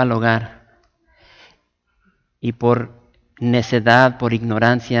se lleva al hogar. Y por necedad, por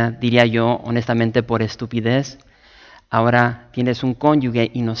ignorancia, diría yo, honestamente por estupidez, ahora tienes un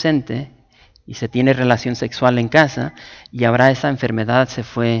cónyuge inocente y se tiene relación sexual en casa, y ahora esa enfermedad se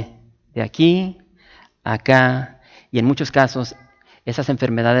fue de aquí a acá, y en muchos casos esas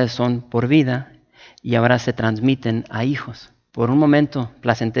enfermedades son por vida y ahora se transmiten a hijos por un momento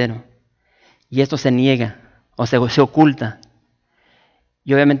placentero, y esto se niega o se oculta,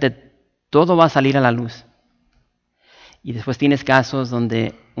 y obviamente todo va a salir a la luz. Y después tienes casos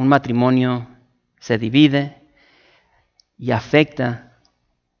donde un matrimonio se divide y afecta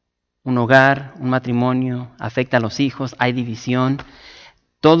un hogar, un matrimonio, afecta a los hijos, hay división,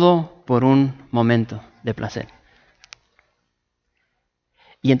 todo por un momento de placer.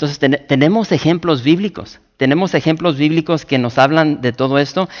 Y entonces tenemos ejemplos bíblicos que nos hablan de todo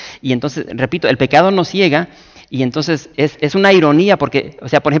esto, y entonces, repito, el pecado nos ciega. Y entonces es una ironía porque, o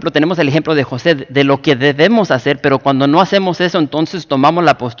sea, por ejemplo, tenemos el ejemplo de José, de lo que debemos hacer, pero cuando no hacemos eso, entonces tomamos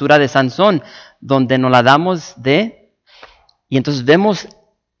la postura de Sansón, donde nos la damos y entonces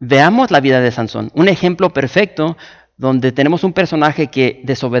veamos la vida de Sansón, un ejemplo perfecto, donde tenemos un personaje que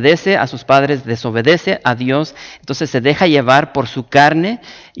desobedece a sus padres, desobedece a Dios, entonces se deja llevar por su carne,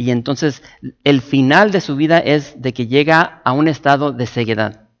 y entonces el final de su vida es de que llega a un estado de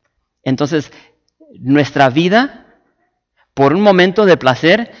ceguedad. Entonces, nuestra vida, por un momento de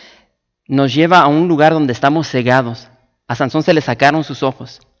placer, nos lleva a un lugar donde estamos cegados. A Sansón se le sacaron sus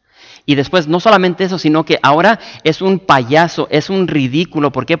ojos. Y después, no solamente eso, sino que ahora es un payaso, es un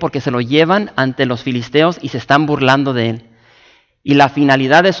ridículo. ¿Por qué? Porque se lo llevan ante los filisteos y se están burlando de él. Y la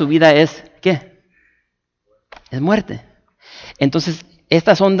finalidad de su vida es, ¿qué? Es muerte. Entonces,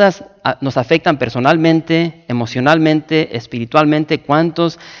 estas ondas nos afectan personalmente, emocionalmente, espiritualmente.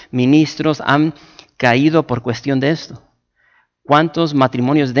 ¿Cuántos ministros han caído por cuestión de esto? ¿Cuántos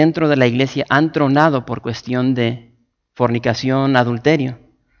matrimonios dentro de la iglesia han tronado por cuestión de fornicación, adulterio?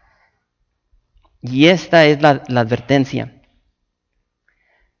 Y esta es la advertencia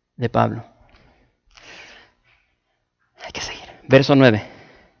de Pablo. Hay que seguir. Verso 9.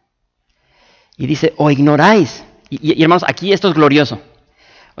 Y dice, o ignoráis. Y hermanos, aquí esto es glorioso.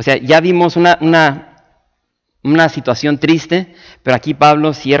 O sea, ya vimos una situación triste, pero aquí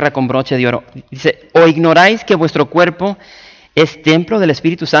Pablo cierra con broche de oro. Dice, ¿o ignoráis que vuestro cuerpo es templo del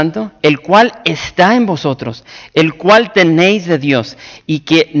Espíritu Santo, el cual está en vosotros, el cual tenéis de Dios, y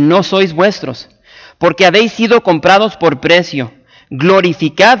que no sois vuestros? Porque habéis sido comprados por precio.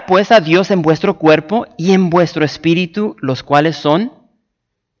 Glorificad pues a Dios en vuestro cuerpo y en vuestro espíritu, los cuales son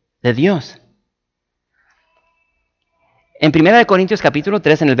de Dios. En 1 Corintios capítulo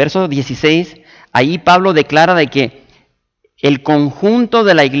 3, en el verso 16, ahí Pablo declara de que el conjunto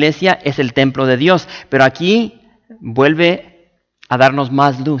de la iglesia es el templo de Dios. Pero aquí vuelve a darnos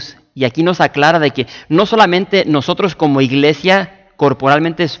más luz. Y aquí nos aclara de que no solamente nosotros como iglesia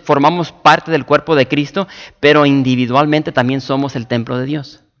corporalmente formamos parte del cuerpo de Cristo, pero individualmente también somos el templo de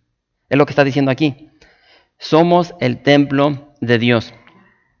Dios. Es lo que está diciendo aquí. Somos el templo de Dios.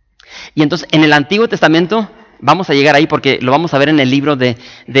 Y entonces en el Antiguo Testamento, vamos a llegar ahí porque lo vamos a ver en el libro de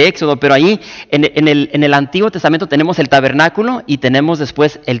Éxodo, pero ahí en el Antiguo Testamento tenemos el tabernáculo y tenemos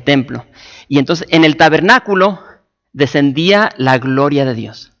después el templo. Y entonces en el tabernáculo descendía la gloria de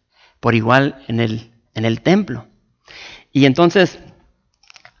Dios, por igual en el templo. Y entonces,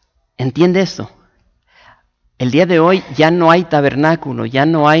 entiende esto. El día de hoy ya no hay tabernáculo, ya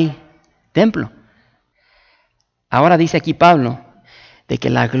no hay templo. Ahora dice aquí Pablo de que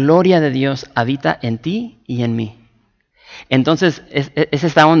la gloria de Dios habita en ti y en mí. Entonces, es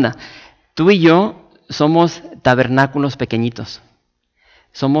esta onda. Tú y yo somos tabernáculos pequeñitos.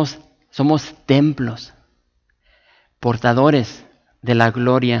 Somos templos, portadores de la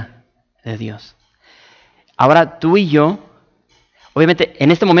gloria de Dios. Ahora tú y yo, obviamente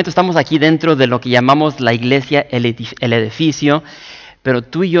en este momento estamos aquí dentro de lo que llamamos la iglesia, el edificio, pero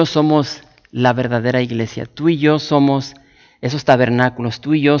tú y yo somos la verdadera iglesia. Tú y yo somos esos tabernáculos,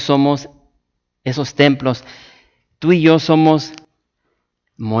 tú y yo somos esos templos, tú y yo somos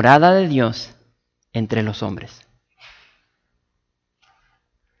morada de Dios entre los hombres.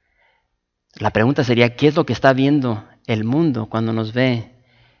 La pregunta sería, ¿qué es lo que está viendo el mundo cuando nos ve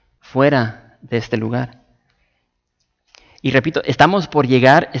fuera de este lugar? Y repito, estamos por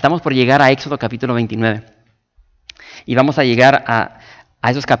llegar a Éxodo capítulo 29. Y vamos a llegar a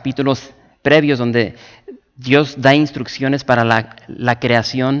esos capítulos previos donde Dios da instrucciones para la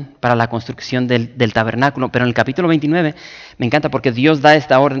creación, para la construcción del tabernáculo. Pero en el capítulo 29 me encanta porque Dios da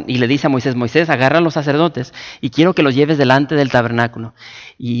esta orden y le dice a Moisés, Moisés, agarra a los sacerdotes y quiero que los lleves delante del tabernáculo.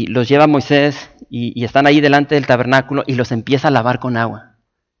 Y los lleva Moisés y están ahí delante del tabernáculo y los empieza a lavar con agua.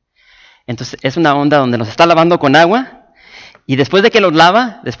 Entonces es una onda donde los está lavando con agua. Y después de que los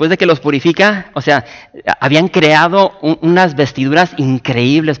lava, después de que los purifica, o sea, habían creado unas vestiduras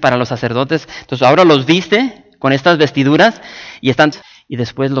increíbles para los sacerdotes. Entonces ahora los viste con estas vestiduras y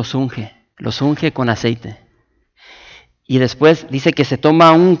después los unge con aceite. Y después dice que se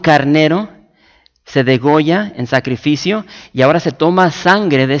toma un carnero, se degolla en sacrificio y ahora se toma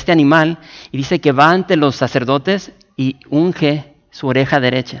sangre de este animal y dice que va ante los sacerdotes y unge su oreja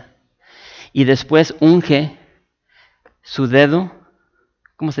derecha. Y después unge su dedo,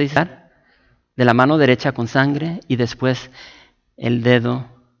 ¿cómo se dice? De la mano derecha con sangre y después el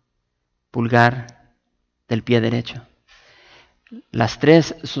pulgar del pie derecho.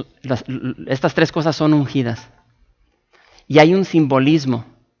 Estas tres cosas son ungidas. Y hay un simbolismo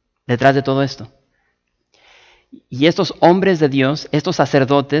detrás de todo esto. Y estos hombres de Dios, estos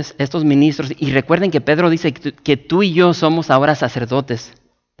sacerdotes, estos ministros, y recuerden que Pedro dice que tú y yo somos ahora sacerdotes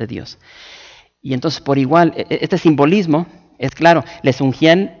de Dios. Y entonces por igual, este simbolismo es claro, les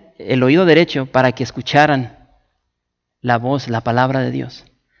ungían el oído derecho para que escucharan la voz, la palabra de Dios.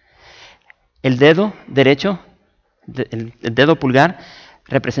 El dedo derecho, el dedo pulgar,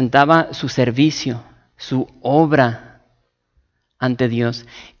 representaba su servicio, su obra ante Dios.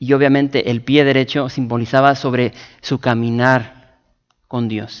 Y obviamente el pie derecho simbolizaba sobre su caminar con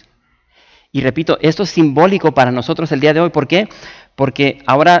Dios. Y repito, esto es simbólico para nosotros el día de hoy. ¿Por qué? Porque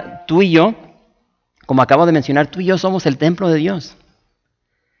ahora tú y yo, como acabo de mencionar, tú y yo somos el templo de Dios.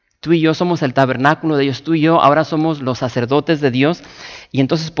 Tú y yo somos el tabernáculo de Dios. Tú y yo ahora somos los sacerdotes de Dios. Y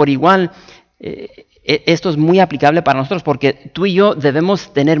entonces por igual, esto es muy aplicable para nosotros porque tú y yo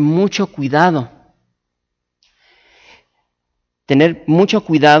debemos tener mucho cuidado. Tener mucho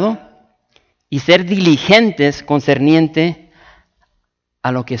cuidado y ser diligentes concerniente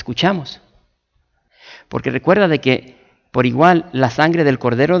a lo que escuchamos. Porque recuerda de que por igual la sangre del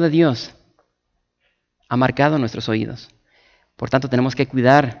Cordero de Dios ha marcado nuestros oídos. Por tanto, tenemos que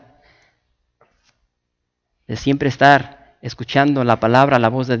cuidar de siempre estar escuchando la palabra, la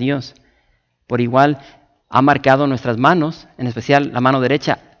voz de Dios. Por igual, ha marcado nuestras manos, en especial la mano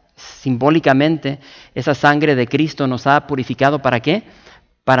derecha. Simbólicamente, esa sangre de Cristo nos ha purificado. ¿Para qué?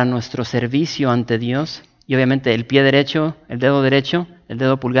 Para nuestro servicio ante Dios. Y obviamente el pie derecho, el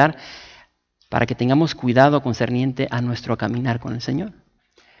dedo pulgar, para que tengamos cuidado concerniente a nuestro caminar con el Señor.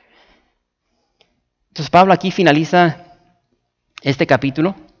 Entonces Pablo aquí finaliza este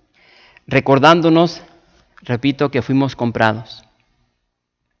capítulo recordándonos, repito, que fuimos comprados.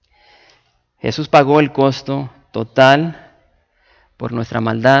 Jesús pagó el costo total por nuestra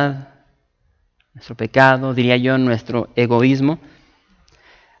maldad, nuestro pecado, diría yo, nuestro egoísmo,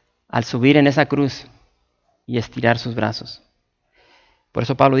 al subir en esa cruz y estirar sus brazos. Por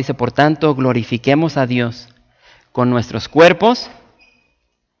eso Pablo dice, por tanto, glorifiquemos a Dios con nuestros cuerpos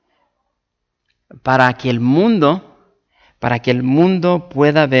para que el mundo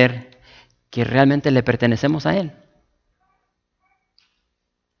pueda ver que realmente le pertenecemos a Él.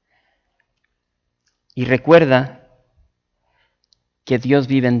 Y recuerda que Dios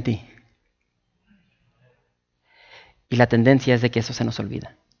vive en ti. Y la tendencia es de que eso se nos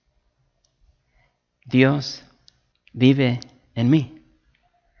olvida. Dios vive en mí.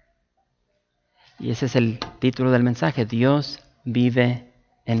 Y ese es el título del mensaje. Dios vive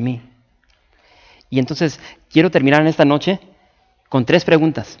en mí. Y entonces quiero terminar en esta noche con 3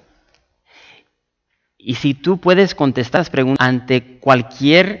 preguntas. Y si tú puedes contestar las preguntas ante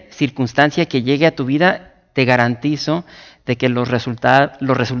cualquier circunstancia que llegue a tu vida, te garantizo de que los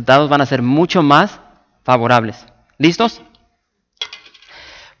resultados van a ser mucho más favorables. ¿Listos?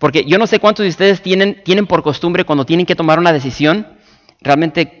 Porque yo no sé cuántos de ustedes tienen por costumbre cuando tienen que tomar una decisión,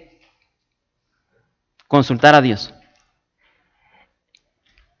 realmente consultar a Dios.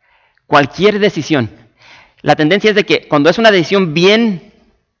 Cualquier decisión. La tendencia es de que cuando es una decisión bien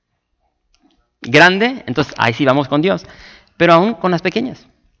grande, entonces ahí sí vamos con Dios. Pero aún con las pequeñas.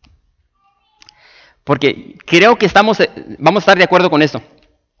 Porque creo que vamos a estar de acuerdo con esto.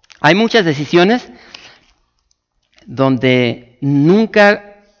 Hay muchas decisiones donde nunca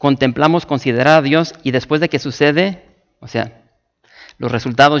contemplamos considerar a Dios y después de que sucede, o sea, los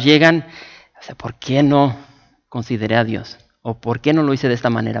resultados llegan, o sea, ¿por qué no consideré a Dios? ¿O por qué no lo hice de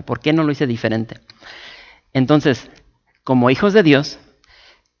esta manera? ¿Por qué no lo hice diferente? Entonces, como hijos de Dios,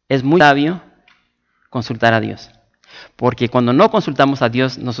 es muy sabio consultar a Dios. Porque cuando no consultamos a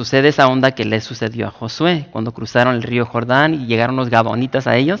Dios, nos sucede esa onda que le sucedió a Josué, cuando cruzaron el río Jordán y llegaron los gabonitas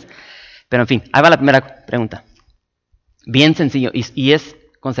a ellos. Pero en fin, ahí va la primera pregunta. Bien sencillo, y es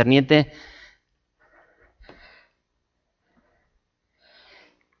concerniente.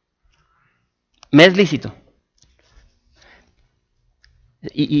 ¿Me es lícito?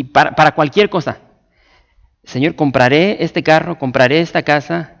 Y para cualquier cosa. Señor, compraré este carro, compraré esta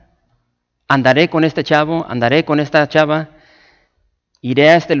casa, andaré con este chavo, andaré con esta chava,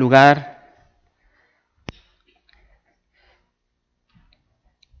 iré a este lugar.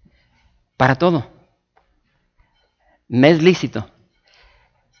 Para todo. Me es lícito.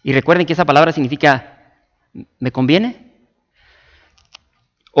 Y recuerden que esa palabra significa, ¿me conviene?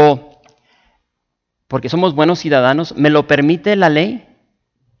 O, porque somos buenos ciudadanos, ¿me lo permite la ley?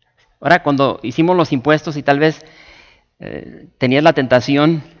 Ahora, cuando hicimos los impuestos y tal vez tenías la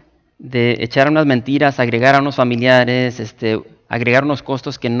tentación de echar unas mentiras, agregar a unos familiares, agregar unos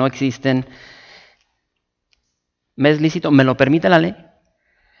costos que no existen, ¿me es lícito? ¿Me lo permite la ley?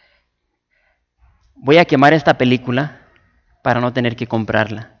 Voy a quemar esta película para no tener que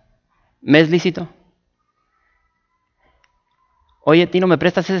comprarla. ¿Me es lícito? Oye, Tino, ¿me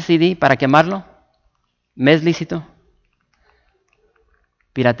prestas ese CD para quemarlo? ¿Me es lícito?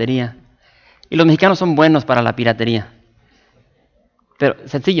 Piratería. Y los mexicanos son buenos para la piratería. Pero,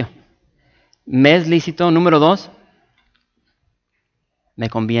 sencillo. ¿Me es lícito? Número 2. Me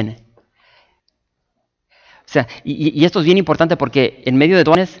conviene. O sea, y esto es bien importante porque en medio de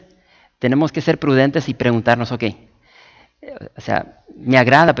dones tenemos que ser prudentes y preguntarnos, ok, o sea, me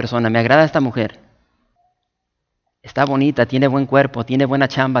agrada la persona, me agrada esta mujer. Está bonita, tiene buen cuerpo, tiene buena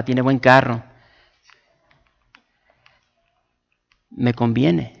chamba, tiene buen carro. Me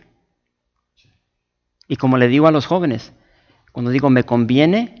conviene. Y como le digo a los jóvenes, cuando digo me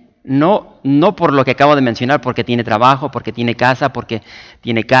conviene, no por lo que acabo de mencionar, porque tiene trabajo, porque tiene casa, porque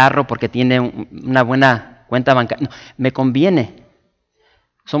tiene carro, porque tiene una buena cuenta bancaria. No, me conviene.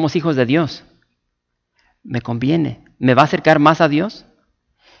 Somos hijos de Dios. Me conviene. ¿Me va a acercar más a Dios?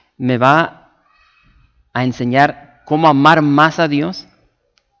 ¿Me va a enseñar cómo amar más a Dios?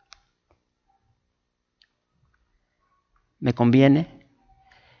 ¿Me conviene?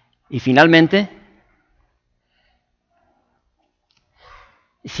 Y finalmente,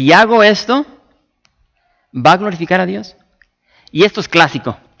 si hago esto, ¿va a glorificar a Dios? Y esto es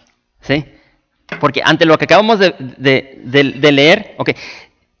clásico, ¿sí? Porque ante lo que acabamos de leer, ok,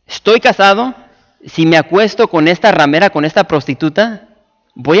 estoy casado, si me acuesto con esta ramera, con esta prostituta,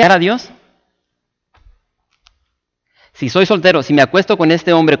 ¿voy a amar a Dios? Si soy soltero, si me acuesto con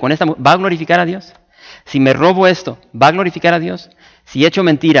este hombre, con esta mujer, ¿va a glorificar a Dios? Si me robo esto, ¿va a glorificar a Dios? Si echo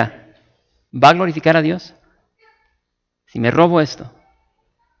mentira, ¿va a glorificar a Dios? Si me robo esto,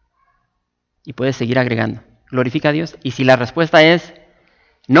 y puedes seguir agregando, ¿glorifica a Dios? Y si la respuesta es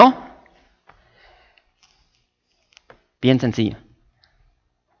no, bien sencillo.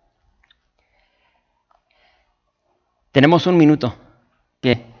 Tenemos un minuto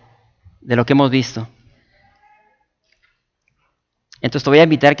de lo que hemos visto. Entonces te voy a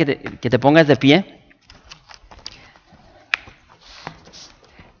invitar que te pongas de pie.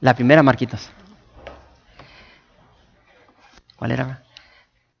 La primera, Marquitos. ¿Cuál era?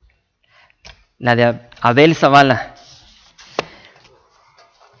 La de Abel Zavala.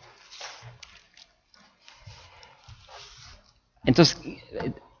 Entonces,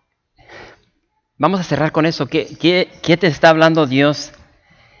 vamos a cerrar con eso. ¿Qué te está hablando Dios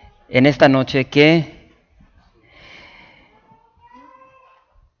en esta noche? ¿Qué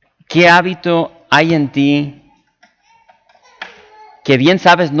hábito hay en ti que bien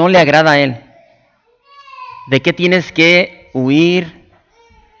sabes no le agrada a Él? ¿De qué tienes que huir?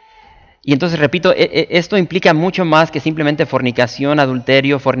 Y entonces, repito, esto implica mucho más que simplemente fornicación,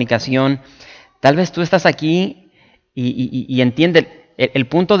 adulterio, fornicación. Tal vez tú estás aquí y entiende, el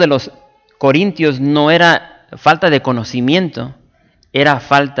punto de los Corintios no era falta de conocimiento, era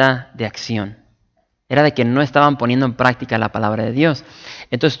falta de acción. Era de que no estaban poniendo en práctica la palabra de Dios.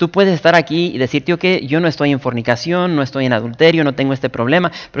 Entonces tú puedes estar aquí y decirte, ok, yo no estoy en fornicación, no estoy en adulterio, no tengo este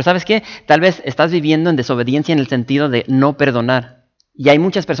problema. Pero ¿sabes qué? Tal vez estás viviendo en desobediencia en el sentido de no perdonar. Y hay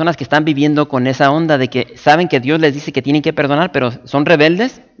muchas personas que están viviendo con esa onda de que saben que Dios les dice que tienen que perdonar, pero son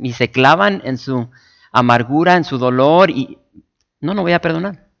rebeldes y se clavan en su amargura, en su dolor y no voy a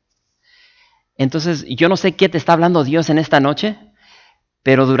perdonar. Entonces yo no sé qué te está hablando Dios en esta noche,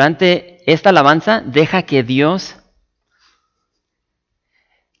 pero durante esta alabanza deja que Dios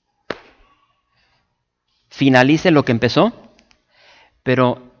finalice lo que empezó,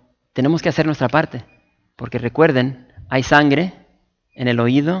 pero tenemos que hacer nuestra parte, porque recuerden, hay sangre en el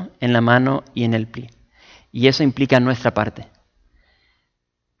oído, en la mano y en el pie, y eso implica nuestra parte,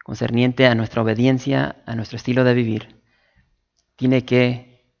 concerniente a nuestra obediencia, a nuestro estilo de vivir. Tiene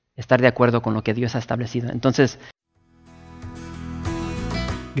que estar de acuerdo con lo que Dios ha establecido. Entonces,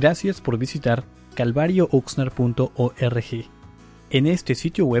 gracias por visitar calvariooxnard.org. En este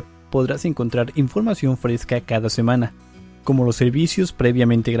sitio web podrás encontrar información fresca cada semana, como los servicios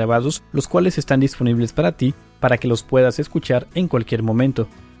previamente grabados, los cuales están disponibles para ti para que los puedas escuchar en cualquier momento.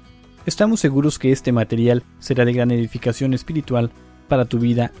 Estamos seguros que este material será de gran edificación espiritual para tu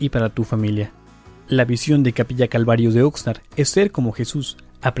vida y para tu familia. La visión de Capilla Calvario de Oxnard es ser como Jesús,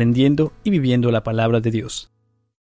 aprendiendo y viviendo la palabra de Dios.